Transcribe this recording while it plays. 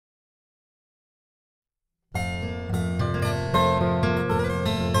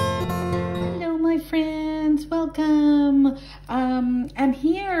welcome. I'm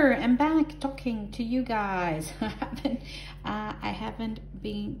here. I'm back talking to you guys. I haven't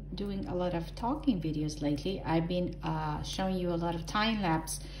been doing a lot of talking videos lately. I've been showing you a lot of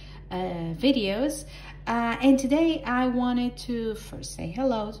time-lapse videos, and today I wanted to first say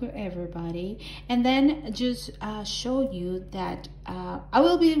hello to everybody and then just show you that I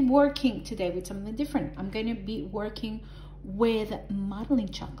will be working today with something different. I'm going to be working with modeling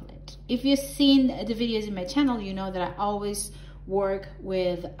chocolate. If you've seen the videos in my channel, you know that I always work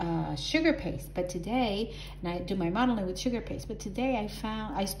with sugar paste, but today, and I do my modeling with sugar paste, but today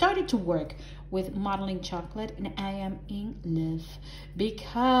I started to work with modeling chocolate, and I am in love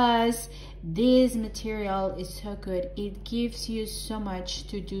because this material is so good. It gives you so much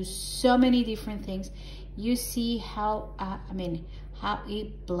to do so many different things. You see how how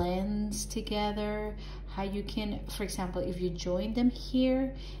it blends together, how you can, for example, if you join them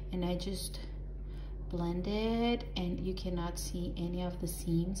here and I just blend it, and you cannot see any of the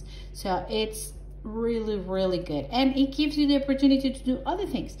seams, so it's really good, and it gives you the opportunity to do other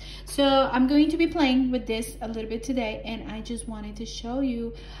things. So I'm going to be playing with this a little bit today, and I just wanted to show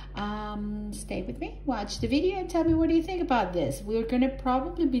you. Stay with me, watch the video, and tell me what do you think about this. We're gonna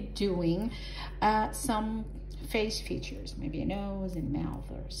probably be doing some face features, maybe a nose and mouth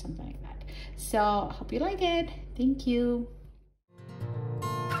or something like that. So hope you like it. Thank you.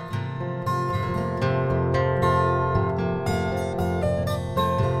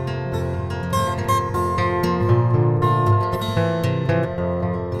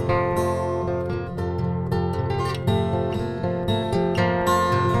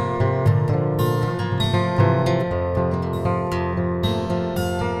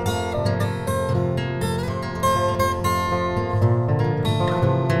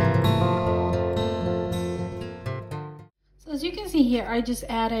 As you can see here, I just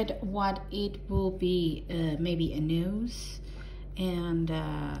added what it will be, maybe a nose, and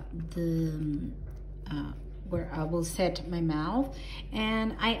where I will set my mouth.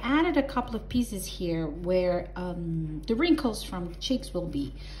 And I added a couple of pieces here where the wrinkles from the cheeks will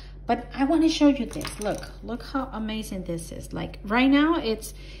be. But I want to show you this. Look how amazing this is. Like right now,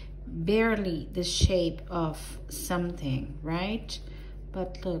 it's barely the shape of something, right?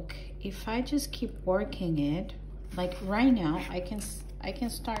 But look, if I just keep working it, like right now, I can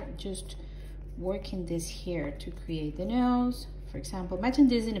start just working this here to create the nose. For example, imagine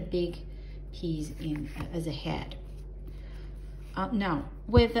this in a big piece as a head. Now,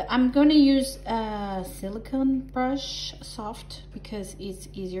 I'm gonna use a silicone brush, soft, because it's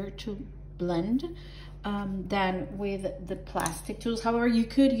easier to blend than with the plastic tools. However, you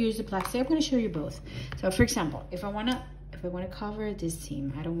could use the plastic. I'm gonna show you both. So, for example, if I wanna cover this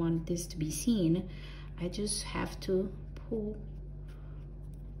seam, I don't want this to be seen. I just have to pull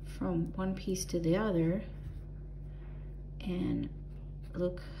from one piece to the other, and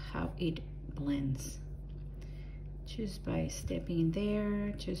look how it blends. Just by stepping in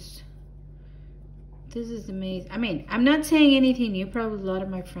there, this is amazing. I mean, I'm not saying anything new. Probably a lot of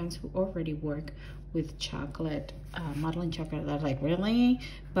my friends who already work with chocolate, modeling chocolate, are like, really?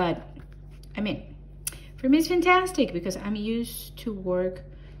 But I mean, for me it's fantastic because I'm used to work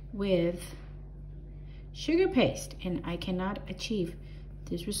with sugar paste, and I cannot achieve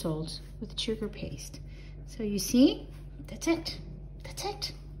these results with sugar paste. So you see, that's it.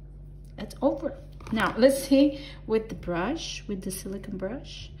 That's over. Now let's see with the brush, with the silicone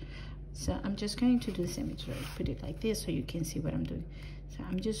brush. So I'm just going to do the same. So I put it like this so you can see what I'm doing. So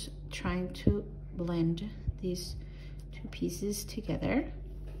I'm just trying to blend these two pieces together,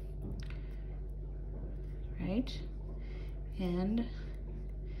 right? And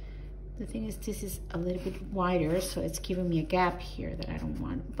the thing is, this is a little bit wider, so it's giving me a gap here that I don't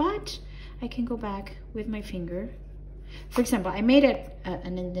want. But I can go back with my finger. For example, I made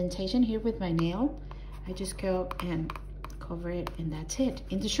an indentation here with my nail. I just go and cover it, and that's it.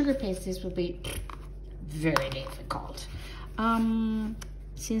 In the sugar paste, this will be very difficult.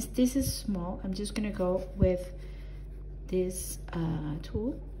 Since this is small, I'm just gonna go with this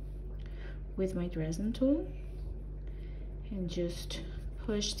tool, with my Dresden tool, and just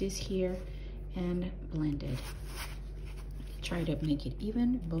push this here and blend it. Try to make it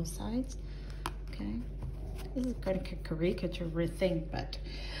even both sides. Okay, this is kind of a caricature thing, but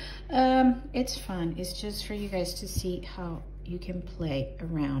it's fun. It's just for you guys to see how you can play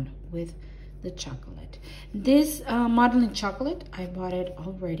around with the chocolate. This modeling chocolate, I bought it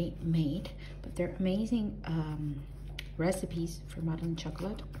already made, but they're amazing recipes for modeling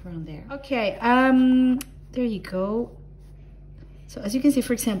chocolate around there. Okay, there you go. So as you can see,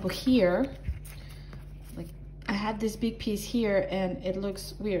 for example, here, like I had this big piece here and it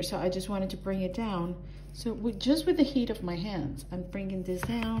looks weird. So I just wanted to bring it down So just with the heat of my hands, I'm bringing this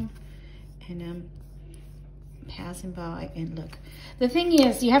down and I'm passing by, and look. The thing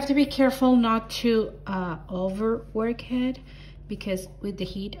is, you have to be careful not to overwork it, because with the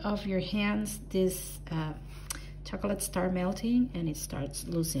heat of your hands, this chocolate starts melting and it starts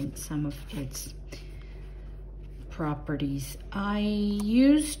losing some of its properties. I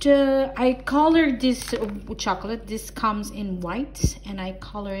colored this chocolate. This comes in white, and I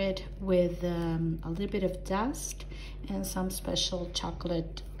color it with a little bit of dust and some special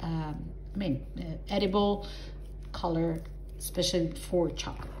chocolate, edible color, especially for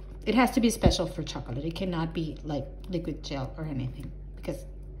chocolate. It has to be special for chocolate. It cannot be like liquid gel or anything, because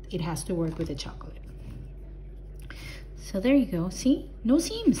it has to work with the chocolate. So there you go. See? No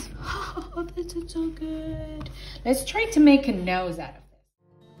seams. Oh, this is so good. Let's try to make a nose out of this.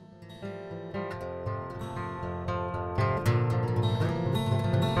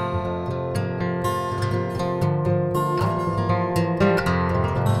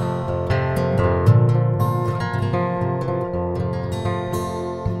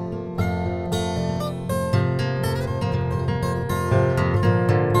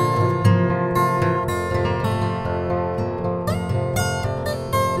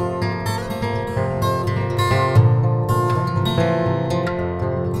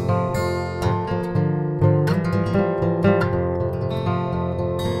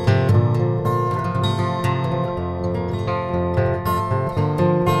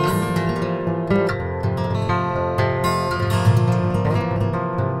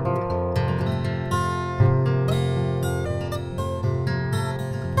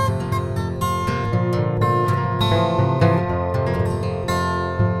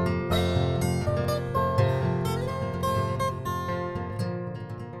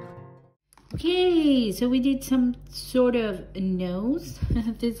 Okay, so we did some sort of nose.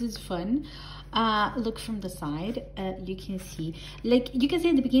 This is fun. Look from the side, you can see, like you can see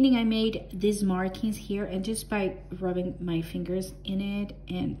at the beginning, I made these markings here, and just by rubbing my fingers in it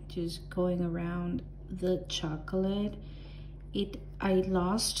and just going around the chocolate, I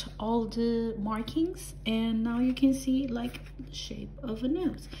lost all the markings, and now you can see like the shape of a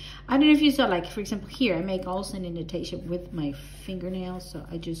nose. I don't know if you saw, like for example here, I make also an indentation with my fingernails, so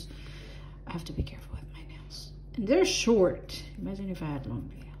I have to be careful with my nails. And they're short. Imagine if I had long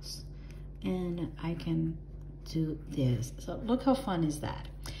nails. And I can do this. So look how fun is that.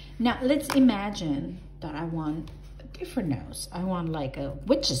 Now let's imagine that I want a different nose. I want like a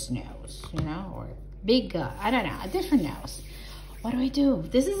witch's nose, you know, or big, I don't know, a different nose. What do?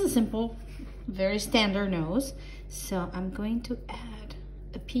 This is a simple, very standard nose. So I'm going to add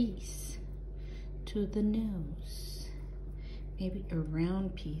a piece to the nose. Maybe a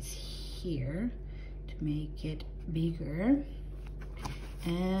round piece here to make it bigger.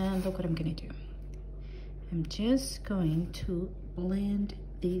 And look what I'm gonna do. I'm just going to blend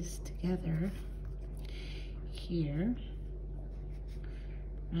these together here,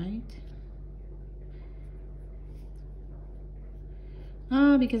 right?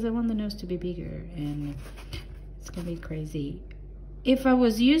 Because I want the nose to be bigger, and it's gonna be crazy. If I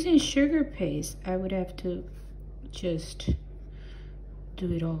was using sugar paste, I would have to just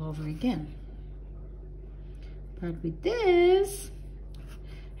do it all over again. But with this,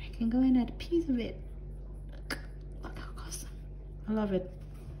 I can go and add a piece of it. Look how awesome. I love it.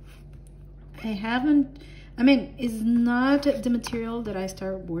 It's not the material that I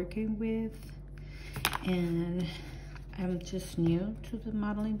started working with, and I'm just new to the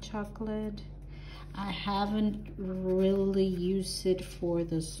modeling chocolate. I haven't really used it for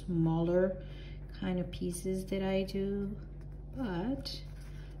the smaller kind of pieces that I do, but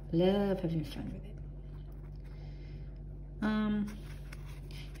love having fun with it. You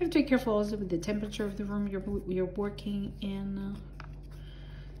have to be careful also with the temperature of the room you're working in.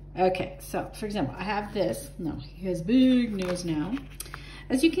 Okay, so for example, I have this. No, he has big nose now.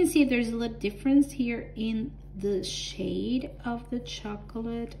 As you can see, there's a little difference here in the shade of the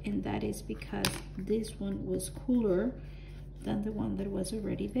chocolate, and that is because this one was cooler than the one that was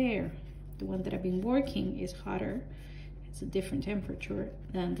already there. The one that I've been working is hotter. It's a different temperature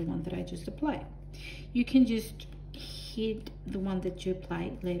than the one that I just applied. You can just heat the one that you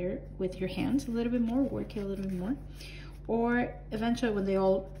apply later with your hands a little bit more, work it a little bit more, or eventually when they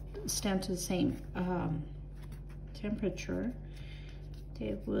all stand to the same temperature,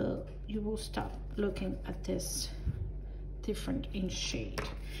 you will stop looking at this different in shade.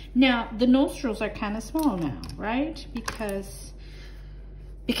 Now the nostrils are kind of small now, right? Because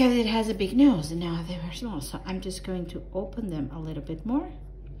it has a big nose, and now they are small. So I'm just going to open them a little bit more,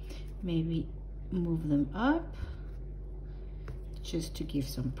 maybe move them up, just to give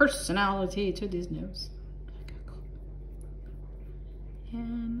some personality to this nose.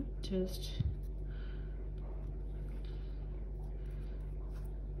 And just,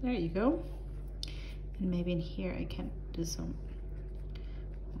 there you go. And maybe in here I can do some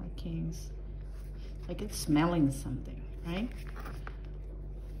markings, like it's smelling something, right?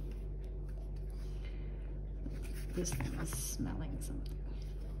 This thing is smelling something.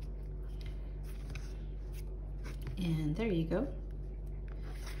 And there you go.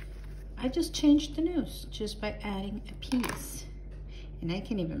 I just changed the nose just by adding a piece. And I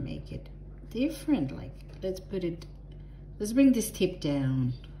can even make it different. Like, let's bring this tip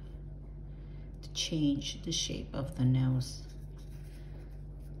down to change the shape of the nose.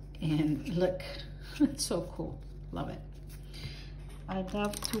 And look, it's so cool. Love it. I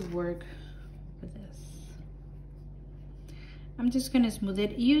love to work with this. I'm just gonna smooth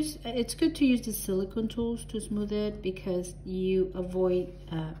it. It's good to use the silicone tools to smooth it because you avoid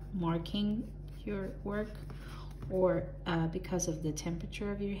marking your work, or because of the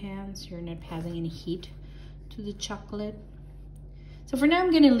temperature of your hands, you're not having any heat to the chocolate. So for now,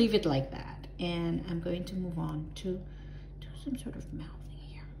 I'm gonna leave it like that, and I'm going to move on to do some sort of mouthing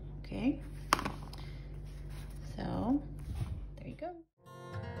here, okay? So, there you go.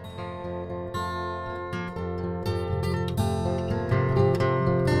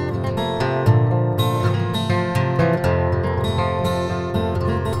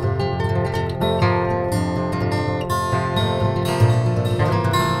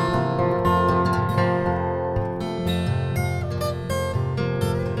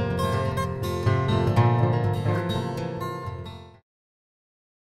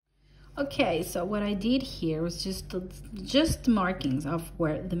 Okay, so what I did here was just the markings of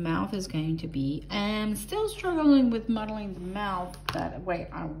where the mouth is going to be. I'm still struggling with modeling the mouth that way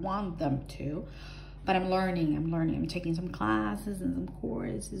I want them to, but I'm learning. I'm taking some classes and some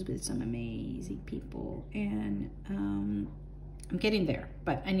courses with some amazing people, and I'm getting there,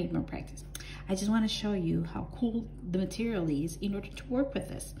 but I need more practice. I just want to show you how cool the material is in order to work with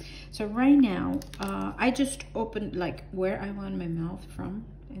this. So right now, I just opened like where I want my mouth from,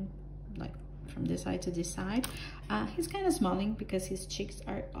 and like from this side to this side. He's kind of smiling because his cheeks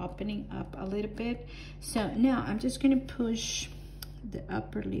are opening up a little bit. So now I'm just gonna push the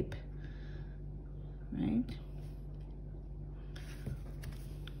upper lip, right?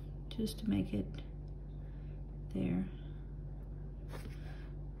 Just to make it there.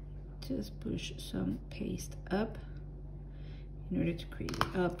 Just push some paste up in order to create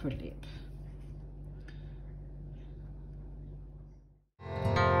the upper lip.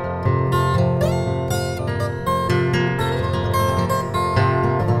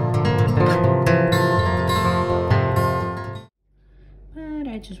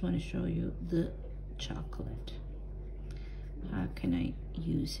 I just want to show you the chocolate. How can I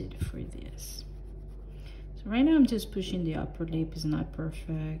use it for this? So right now I'm just pushing the upper lip. It's not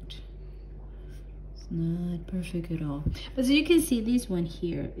perfect. It's not perfect at all. But so you can see this one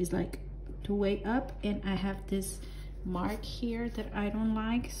here is like the way up, and I have this mark here that I don't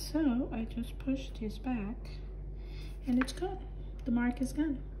like. So I just push this back and it's gone. The mark is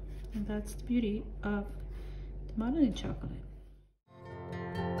gone. And that's the beauty of the modeling chocolate.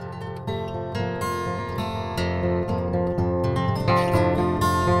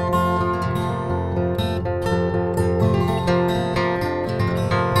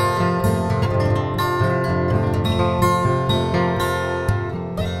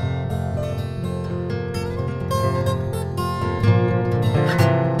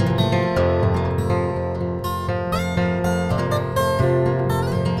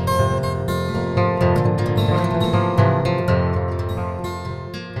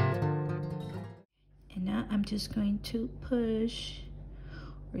 Just going to push,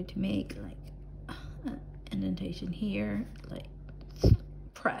 or to make like an indentation here, like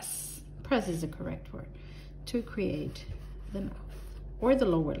press is the correct word, to create the mouth or the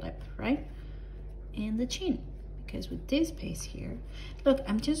lower lip, right? And the chin, because with this piece here, look,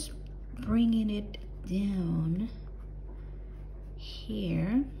 I'm just bringing it down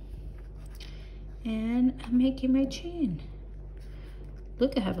here and I'm making my chin.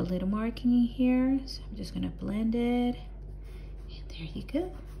 Look, I have a little marking in here, so I'm just gonna blend it, and there you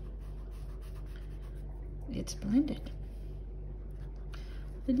go. It's blended.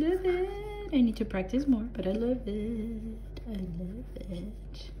 I love it. I need to practice more, but I love it. I love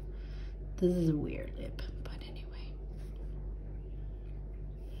it. This is a weird lip, but anyway.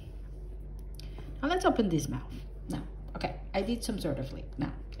 Now let's open this mouth. Now, okay, I did some sort of lip.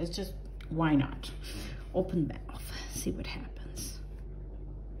 Now, it's just, why not? Open mouth, see what happens.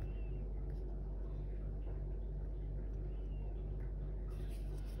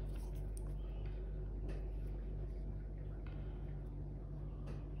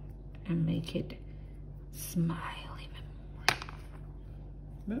 and make it smile even more.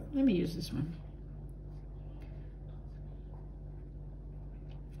 But let me use this one.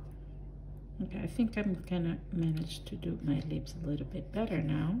 Okay, I think I'm gonna manage to do my lips a little bit better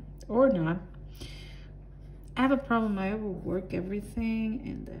now, or not. I have a problem, I overwork everything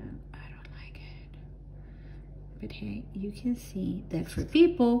and then I don't like it. But hey, you can see that for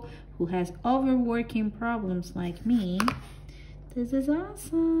people who has overworking problems like me, this is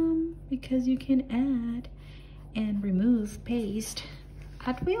awesome because you can add and remove paste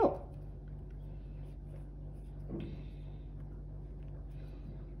at will.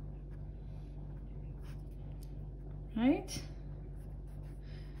 Right?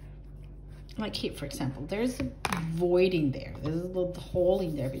 Like here, for example, there's a void in there. There's a little hole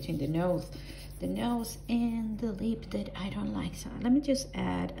in there between the nose and the lip that I don't like. So let me just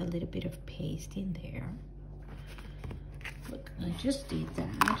add a little bit of paste in there. Look, I just did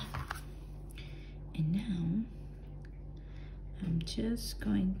that. And now I'm just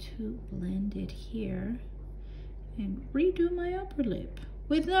going to blend it here and redo my upper lip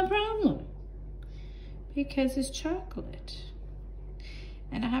with no problem because it's chocolate.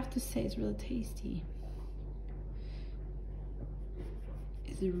 And I have to say, it's really tasty.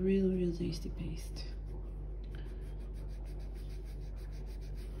 It's a real tasty paste.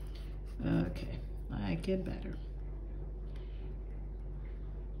 Okay, I get better.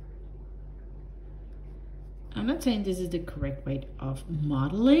 I'm not saying this is the correct way of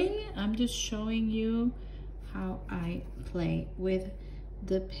modeling. I'm just showing you how I play with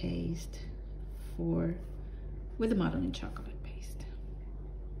the paste with the modeling chocolate paste.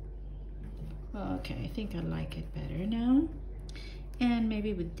 Okay, I think I like it better now. And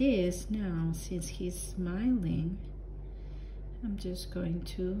maybe with this now, since he's smiling, I'm just going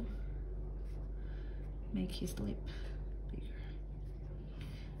to make his lip bigger.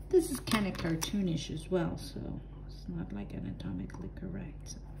 This is kind of cartoonish as well, so it's not like anatomically correct.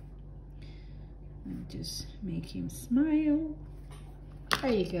 So and just make him smile.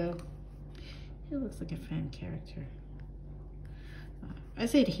 There you go. He looks like a fan character. I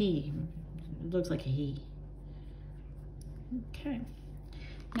said he. It looks like a he. Okay.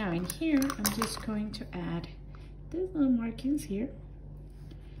 Now in here, I'm just going to add these little markings here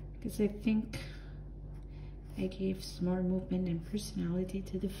because I think I gave some more movement and personality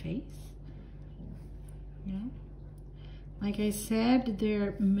to the face. Yeah. Like I said, there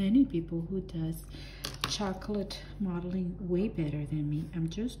are many people who does chocolate modeling way better than me. I'm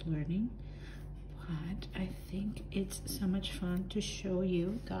just learning, but I think it's so much fun to show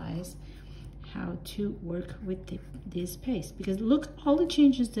you guys how to work with this paste, because look all the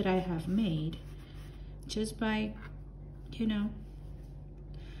changes that I have made just by, you know,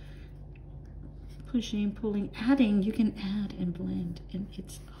 pushing, pulling, adding. You can add and blend, and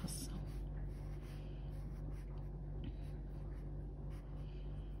it's awesome.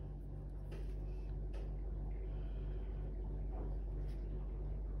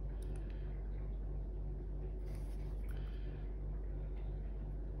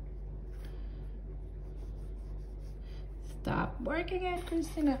 Stop working it,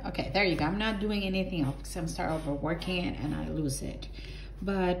 Cristina. Okay, there you go. I'm not doing anything else because I'm start overworking it and I lose it.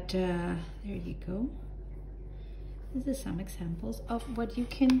 But there you go. This is some examples of what you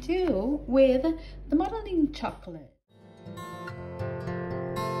can do with the modeling chocolate.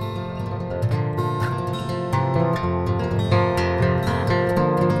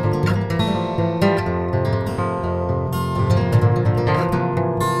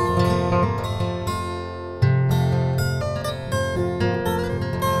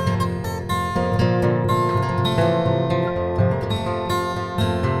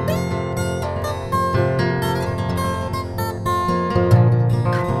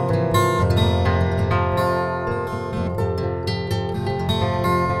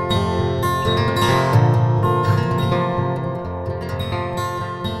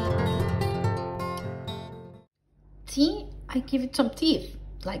 See, I give it some teeth,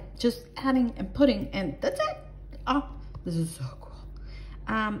 like just adding and putting, and that's it. Oh, this is so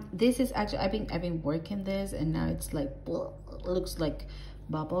cool. This is actually, I've been working this, and now it's like, it looks like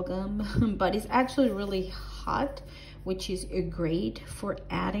bubble gum, but it's actually really hot, which is great for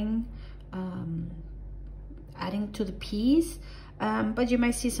adding, adding to the piece. But you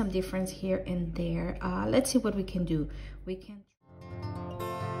might see some difference here and there. Let's see what we can do. We can.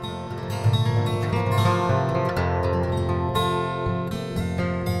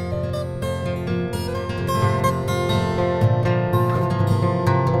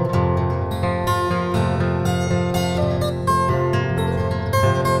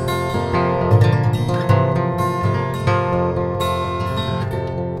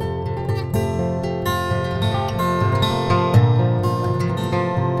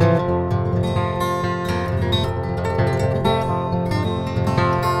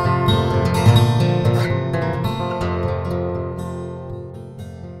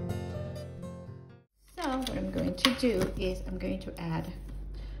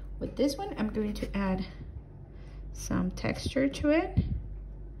 With this one, I'm going to add some texture to it.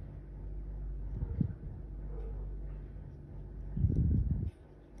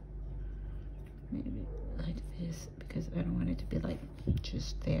 Maybe like this, because I don't want it to be like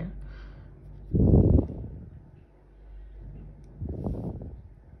just there.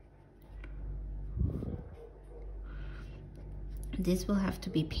 This will have to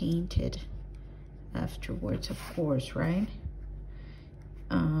be painted afterwards, of course, right?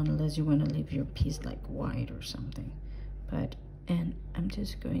 Unless you want to leave your piece like white or something. But, and I'm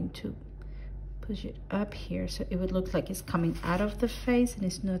just going to push it up here so it would look like it's coming out of the face and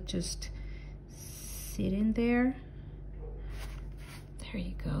it's not just sitting there. There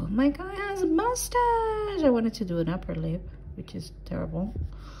you go. My guy has a mustache. I wanted to do an upper lip, which is terrible.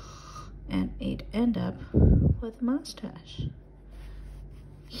 And it ended up with mustache.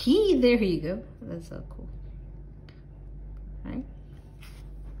 There you go. That's so cool. Right?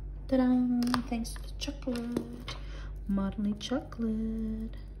 Ta-da! Thanks to the chocolate. Modeling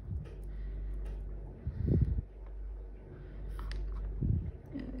chocolate.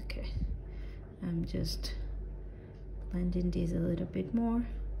 Okay. I'm just blending these a little bit more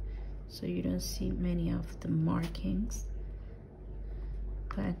so you don't see many of the markings.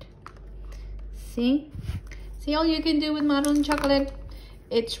 But see all you can do with modeling chocolate?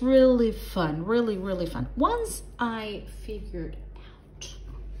 It's really fun, really fun. Once I figured out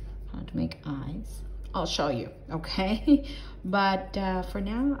how to make eyes, I'll show you, okay? But for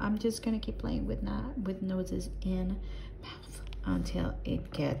now, I'm just gonna keep playing with noses and mouth until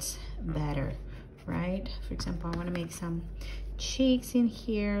it gets better, right? For example, I wanna make some cheeks in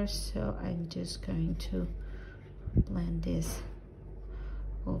here, so I'm just going to blend this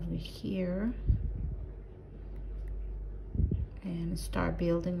over here and start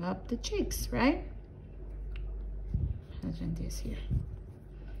building up the cheeks, right? Imagine this here.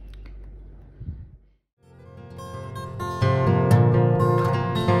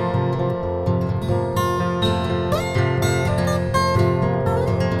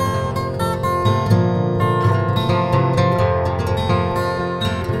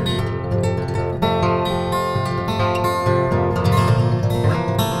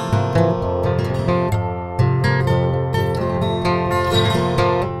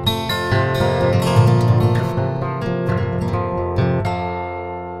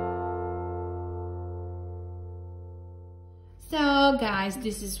 So guys,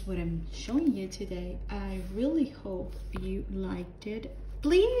 this is what I'm showing you today. I really hope you liked it.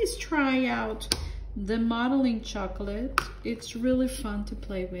 Please try out the modeling chocolate. It's really fun to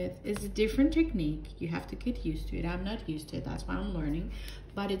play with. It's a different technique. You have to get used to it. I'm not used to it. That's why I'm learning.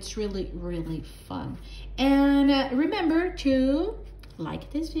 But it's really fun. And remember to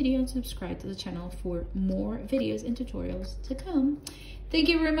like this video and subscribe to the channel for more videos and tutorials to come. Thank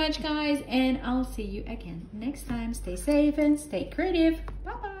you very much, guys, and I'll see you again next time. Stay safe and stay creative.